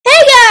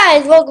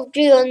welcome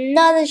to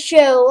another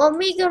show. I'm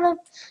gonna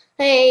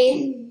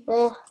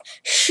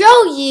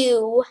show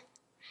you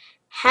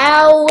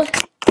how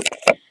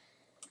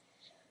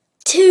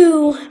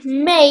to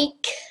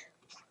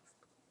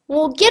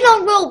get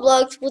on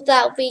Roblox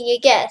without being a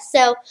guest.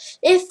 So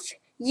if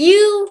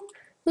you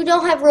who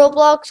don't have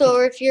Roblox,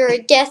 or if you're a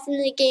guest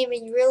in the game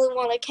and you really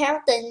want an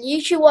account, then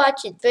you should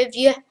watch it. But if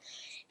you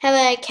have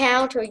an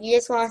account or you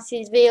just want to see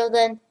this video,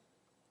 then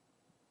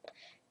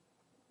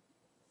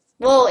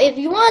well, if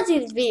you want to see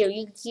this video,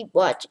 you can keep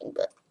watching,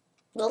 but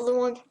the other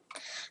one,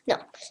 no.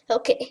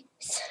 Okay,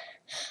 so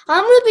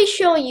I'm going to be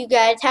showing you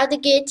guys how to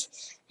get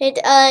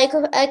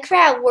a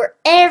crowd where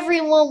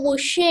everyone will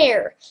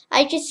share.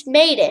 I just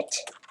made it.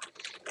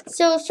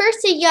 So the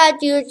first thing you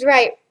got to do is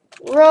write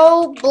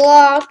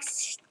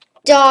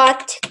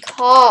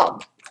Roblox.com.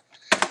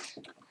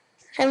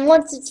 And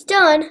once it's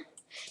done,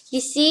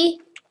 you see,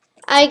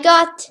 I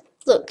got,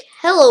 look,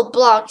 hello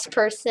Blocks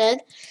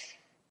person.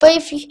 But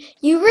if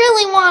you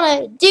really want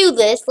to do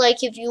this,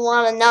 like if you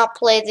want to not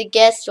play as a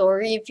guest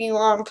or if you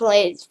want to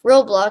play as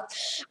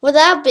Roblox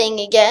without being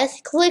a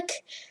guest,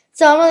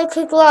 so I'm going to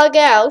click log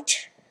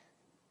out.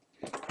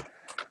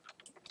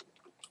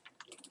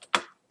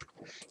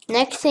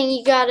 Next thing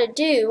you got to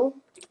do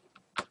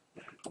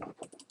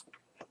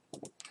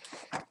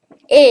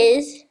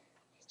is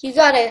you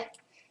got to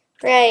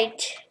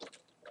write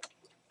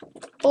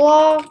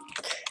block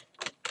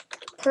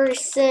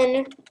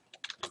person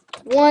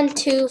 1,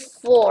 2,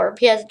 4,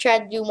 because I tried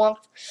to do 1,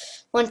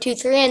 2,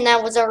 3, and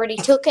that was already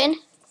taken.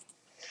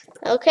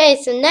 Okay,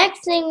 so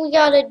next thing we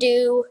gotta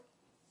do,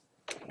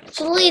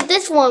 delete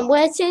this one.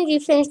 Well, as soon as you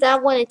finish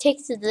that one, it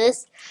takes you to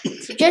this.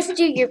 So just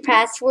do your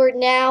password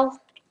now.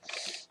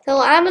 So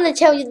I'm gonna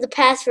tell you the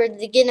password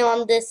to get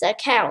on this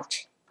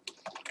account.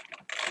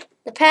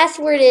 The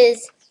password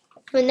is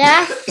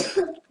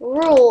FNAF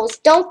rules.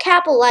 Don't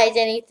capitalize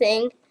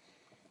anything.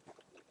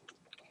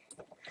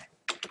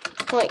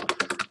 Wait.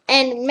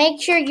 And make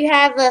sure you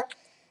have a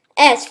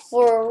S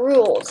for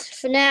rules.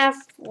 FNAF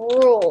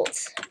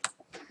rules.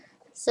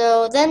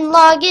 So then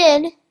log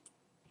in.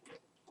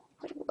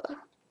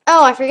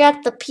 Oh, I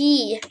forgot the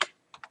P.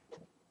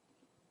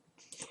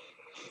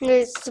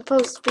 There's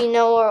supposed to be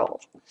no O.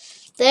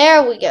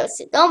 There we go.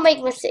 So don't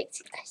make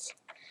mistakes, guys.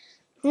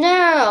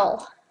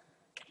 No.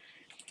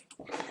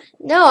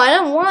 No, I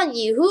don't want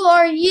you. Who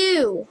are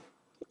you?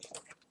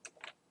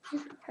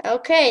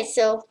 Okay,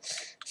 so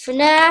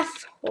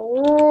FNAF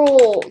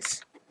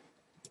rules.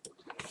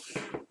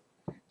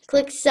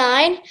 Click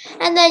sign,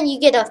 and then you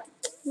get a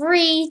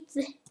free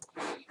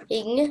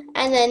thing,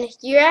 and then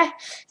your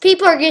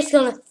people are just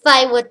gonna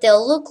fight what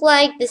they'll look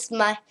like. This is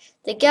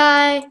the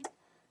guy,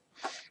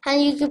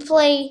 and you can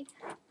play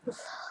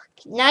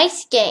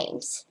nice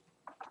games,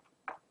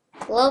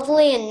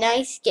 lovely and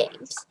nice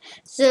games.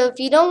 So if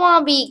you don't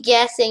want to be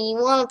guessing, you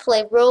want to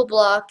play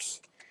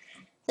Roblox,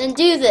 then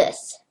do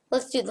this.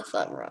 Let's do the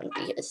fun run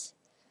because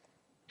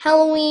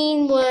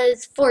Halloween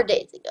was 4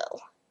 days ago,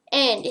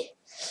 and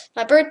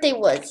my birthday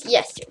was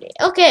yesterday.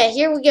 Okay,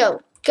 here we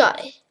go.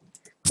 Got it.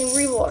 And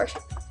reward.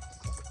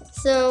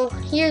 So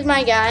here's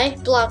my guy,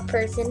 block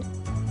person,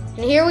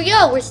 and here we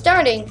go. We're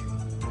starting.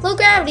 Low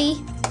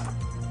gravity.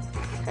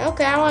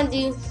 Okay, I want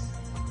to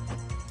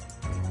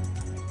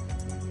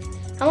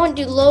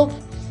do low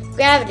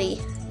gravity.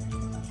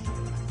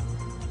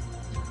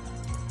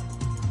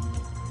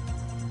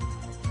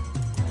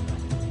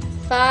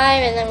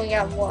 Five, and then we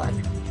got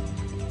 1.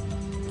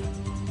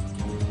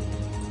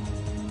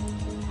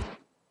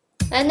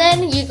 And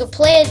then you can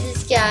play as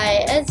this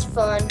guy. It's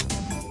fun.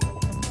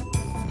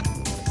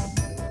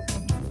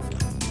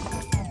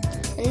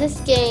 And this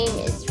game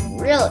is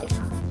really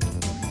fun.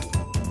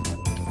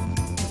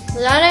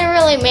 But I didn't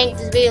really make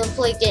this video to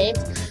play games.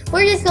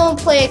 We're just going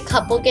to play a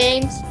couple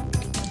games.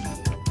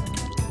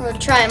 We'll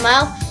try them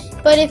out.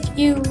 But if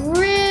you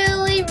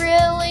really,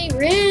 really,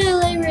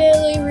 really,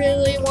 really,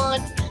 really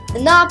want to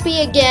not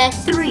be a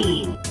guest,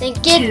 3, then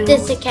get 2,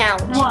 this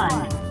account.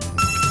 1.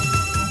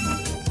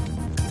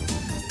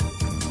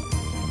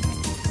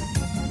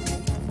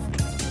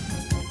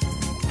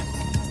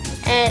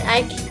 And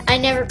I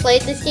never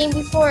played this game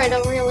before. I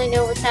don't really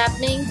know what's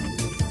happening.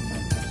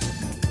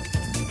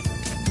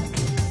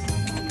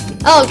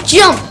 Oh,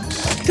 jump!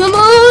 Come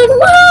on!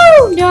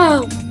 Woo!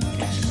 No!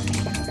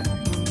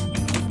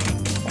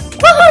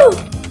 Woohoo!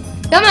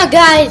 Come on,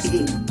 guys!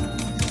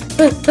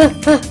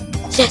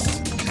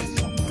 Yes!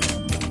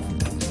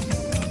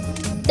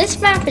 This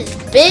map is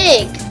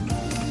big.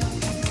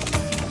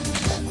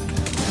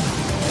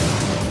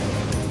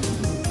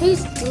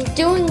 Who's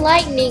doing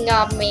lightning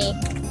on me?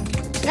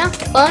 Not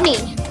funny.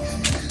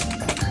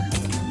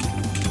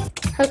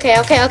 Okay.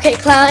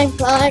 Climb,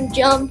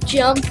 jump,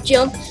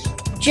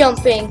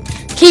 jumping.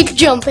 Keep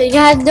jumping.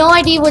 I have no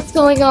idea what's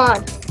going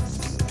on.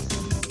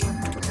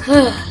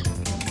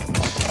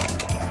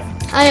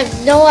 I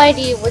have no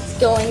idea what's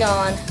going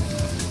on.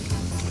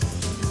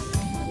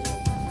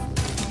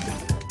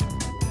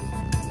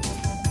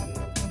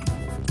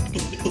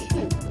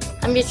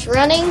 I'm just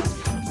running.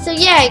 So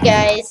yeah,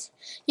 guys.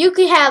 you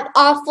could have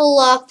awful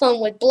lot of fun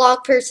with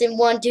Block Person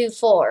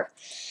 124.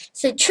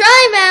 So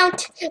try them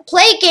out,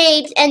 play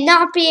games, and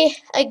not be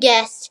a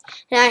guest.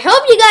 And I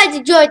hope you guys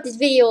enjoyed this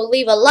video.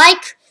 Leave a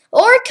like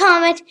or a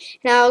comment.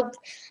 And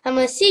I'm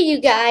going to see you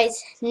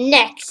guys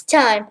next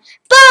time.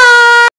 Bye!